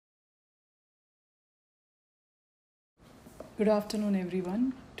Good afternoon,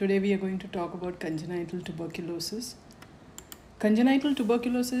 everyone. Today we are going to talk about congenital tuberculosis. Congenital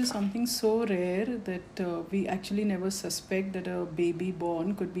tuberculosis is something so rare that we actually never suspect that a baby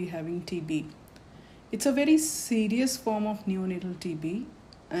born could be having TB. It's a very serious form of neonatal TB,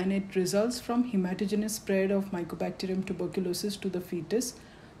 and it results from hematogenous spread of Mycobacterium tuberculosis to the fetus.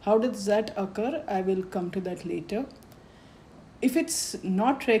 How does that occur? I will come to that later. If it's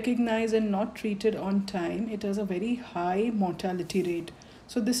not recognized and not treated on time, it has a very high mortality rate.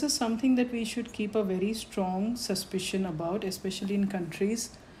 So this is something that we should keep a very strong suspicion about, especially in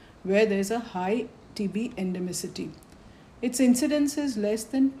countries where there's a high TB endemicity. Its incidence is less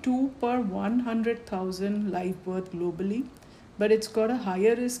than 2 per 100,000 live birth globally, but it's got a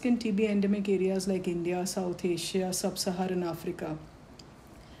higher risk in TB endemic areas like India, South Asia, Sub-Saharan Africa.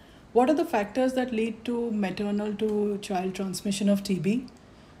 What are the factors that lead to maternal to child transmission of TB?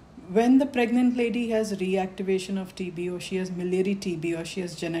 When the pregnant lady has reactivation of TB, or she has miliary TB, or she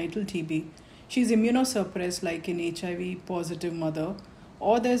has genital TB, she is immunosuppressed like in HIV positive mother,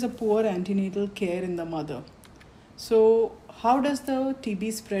 or there's a poor antenatal care in the mother. So how does the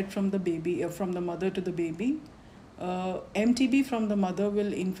TB spread from the baby, from the mother to the baby? MTB from the mother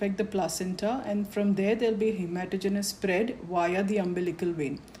will infect the placenta, and from there there'll be hematogenous spread via the umbilical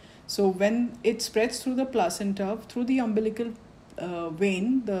vein. So when it spreads through the placenta, through the umbilical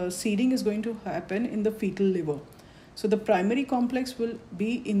vein, the seeding is going to happen in the fetal liver. So the primary complex will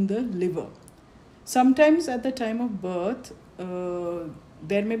be in the liver. Sometimes at the time of birth,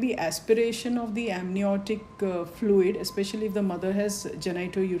 there may be aspiration of the amniotic fluid, especially if the mother has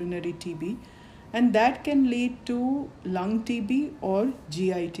genitourinary TB, and that can lead to lung TB or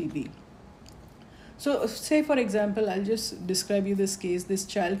GI TB. So say for example, I'll just describe you this case. This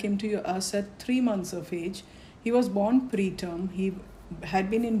child came to us at 3 months of age. He was born preterm. He had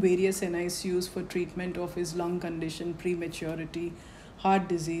been in various NICUs for treatment of his lung condition, prematurity, heart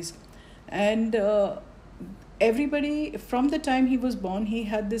disease. And everybody, from the time he was born, he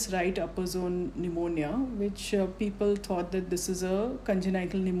had this right upper zone pneumonia, which people thought that this is a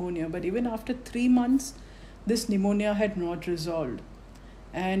congenital pneumonia. But even after 3 months, this pneumonia had not resolved.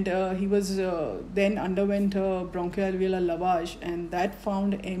 And he was then underwent a bronchoalveolar lavage, and that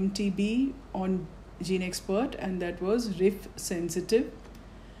found MTB on GeneXpert, and that was RIF sensitive.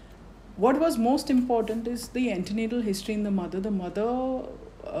 What was most important is the antenatal history in the mother. The mother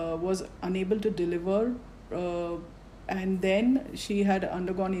was unable to deliver, and then she had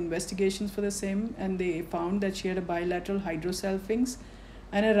undergone investigations for the same, and they found that she had a bilateral hydrosalpinx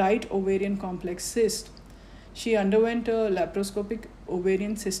and a right ovarian complex cyst. She underwent a laparoscopic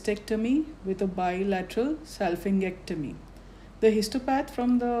ovarian cystectomy with a bilateral salpingectomy. The histopath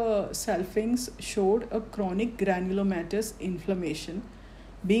from the salpinx showed a chronic granulomatous inflammation.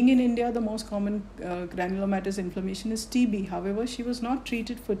 Being in India, the most common granulomatous inflammation is TB. However, she was not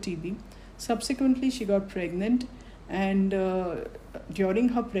treated for TB. Subsequently, she got pregnant, and during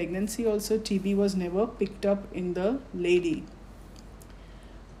her pregnancy also TB was never picked up in the lady.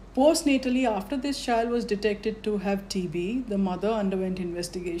 Postnatally, after this child was detected to have TB, the mother underwent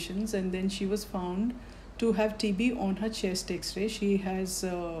investigations, and then she was found to have TB on her chest x-ray. She has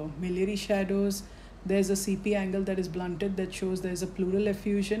miliary shadows. There's a CP angle that is blunted that shows there's a pleural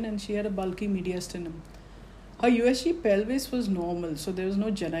effusion, and she had a bulky mediastinum. Her USG pelvis was normal, so there was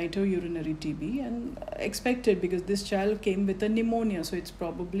no genitourinary TB, and expected because this child came with a pneumonia, so it's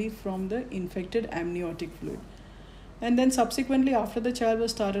probably from the infected amniotic fluid. And then subsequently, after the child was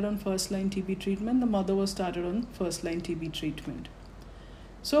started on first-line TB treatment, the mother was started on first-line TB treatment.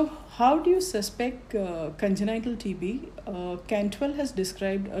 So how do you suspect congenital TB? Cantwell has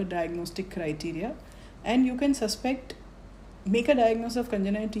described a diagnostic criteria, and you can make a diagnosis of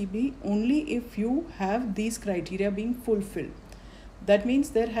congenital TB only if you have these criteria being fulfilled. That means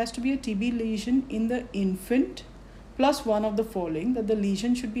there has to be a TB lesion in the infant, plus one of the following, that the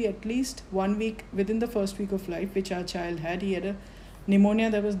lesion should be at least 1 week within the first week of life, which our child had. He had a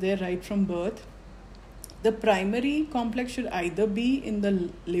pneumonia that was there right from birth. The primary complex should either be in the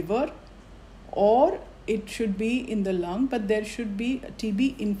liver or it should be in the lung, but there should be a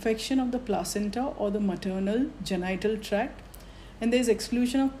TB infection of the placenta or the maternal genital tract, and there is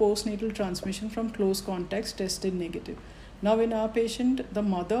exclusion of postnatal transmission from close contacts tested negative. Now in our patient, the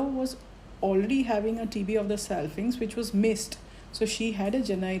mother was already having a TB of the salpinx, which was missed. So she had a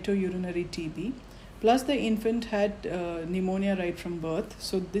genitourinary TB, plus the infant had pneumonia right from birth.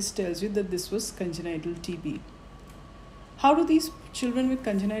 So this tells you that this was congenital TB. How do these children with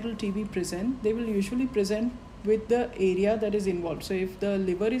congenital TB present? They will usually present with the area that is involved. So if the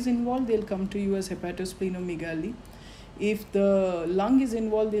liver is involved, they'll come to you as hepatosplenomegaly. If the lung is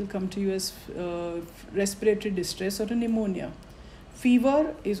involved, they'll come to you as respiratory distress or a pneumonia.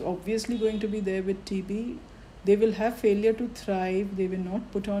 Fever is obviously going to be there with TB. They will have failure to thrive. They will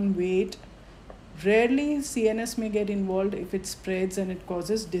not put on weight. Rarely CNS may get involved if it spreads and it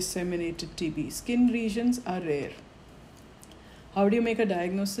causes disseminated TB. Skin lesions are rare. How do you make a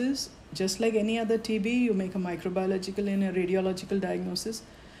diagnosis? Just like any other TB, you make a microbiological and a radiological diagnosis.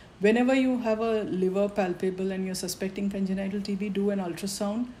 Whenever you have a liver palpable and you're suspecting congenital TB, do an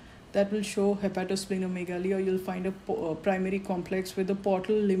ultrasound that will show hepatosplenomegaly, or you'll find a primary complex with the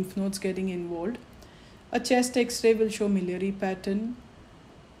portal lymph nodes getting involved. A chest X-ray will show miliary pattern.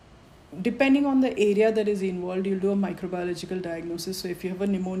 Depending on the area that is involved, you'll do a microbiological diagnosis. So if you have a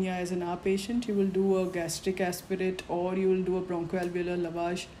pneumonia as an R patient, you will do a gastric aspirate, or you will do a bronchoalveolar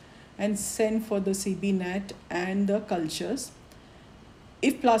lavage and send for the CB-NAT and the cultures.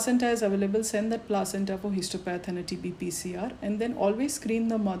 If placenta is available, send that placenta for histopath and a TB PCR, and then always screen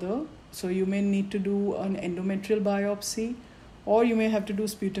the mother. So you may need to do an endometrial biopsy, or you may have to do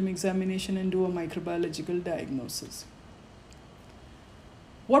sputum examination and do a microbiological diagnosis.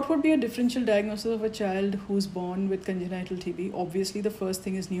 What would be a differential diagnosis of a child who's born with congenital TB? Obviously, the first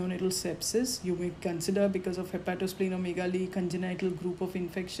thing is neonatal sepsis. You may consider because of hepatosplenomegaly, congenital group of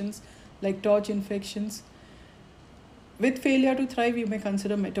infections like torch infections. With failure to thrive, you may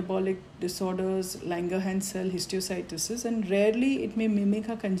consider metabolic disorders, Langerhans cell histiocytosis, and rarely it may mimic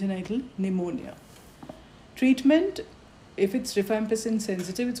a congenital pneumonia. Treatment, if it's rifampicin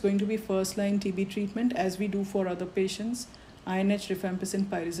sensitive, it's going to be first-line TB treatment as we do for other patients, INH, rifampicin,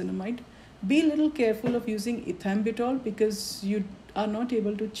 pyrazinamide. Be a little careful of using ethambutol because you are not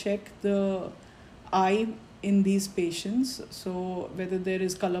able to check the eye in these patients. So whether there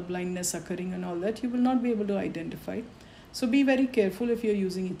is color blindness occurring and all that, you will not be able to identify. So be very careful if you're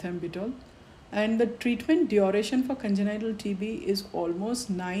using ethambutol. And the treatment duration for congenital TB is almost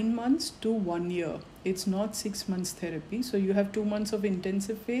 9 months to 1 year. It's not 6 months therapy. So you have 2 months of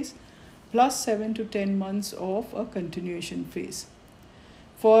intensive phase plus 7 to 10 months of a continuation phase.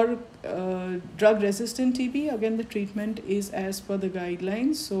 For drug-resistant TB, again, the treatment is as per the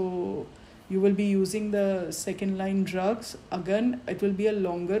guidelines. So you will be using the second-line drugs. Again, it will be a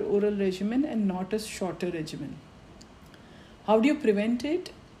longer oral regimen and not a shorter regimen. How do you prevent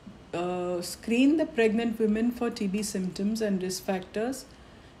it? Screen the pregnant women for TB symptoms and risk factors.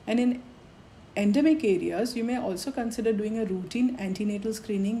 And in endemic areas, you may also consider doing a routine antenatal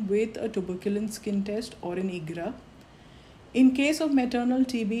screening with a tuberculin skin test or an IGRA. In case of maternal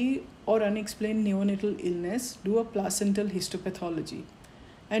TB or unexplained neonatal illness, do a placental histopathology.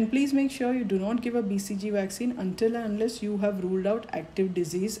 And please make sure you do not give a BCG vaccine until and unless you have ruled out active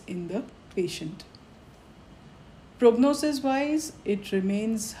disease in the patient. Prognosis-wise, it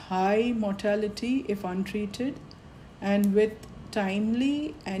remains high mortality if untreated, and with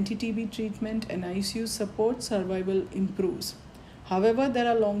timely anti-TB treatment and ICU support, survival improves. However, there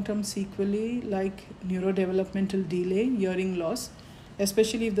are long-term sequelae like neurodevelopmental delay, hearing loss,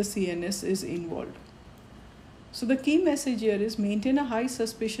 especially if the CNS is involved. So the key message here is maintain a high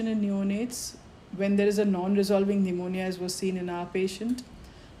suspicion in neonates when there is a non-resolving pneumonia as was seen in our patient.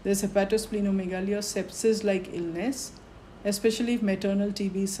 There's hepatosplenomegaly or sepsis-like illness, especially if maternal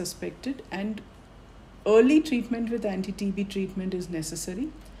TB is suspected, and early treatment with anti-TB treatment is necessary.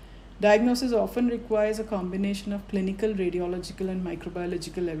 Diagnosis often requires a combination of clinical, radiological, and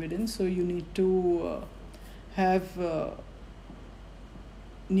microbiological evidence. So you need to have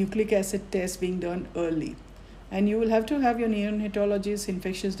nucleic acid tests being done early. And you will have to have your neonatologist,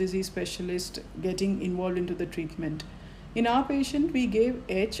 infectious disease specialist getting involved into the treatment. In our patient, we gave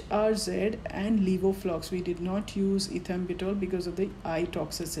HRZ and levoflox. We did not use ethambutol because of the eye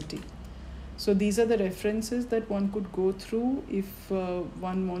toxicity. So these are the references that one could go through if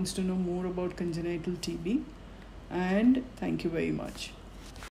one wants to know more about congenital TB. And thank you very much.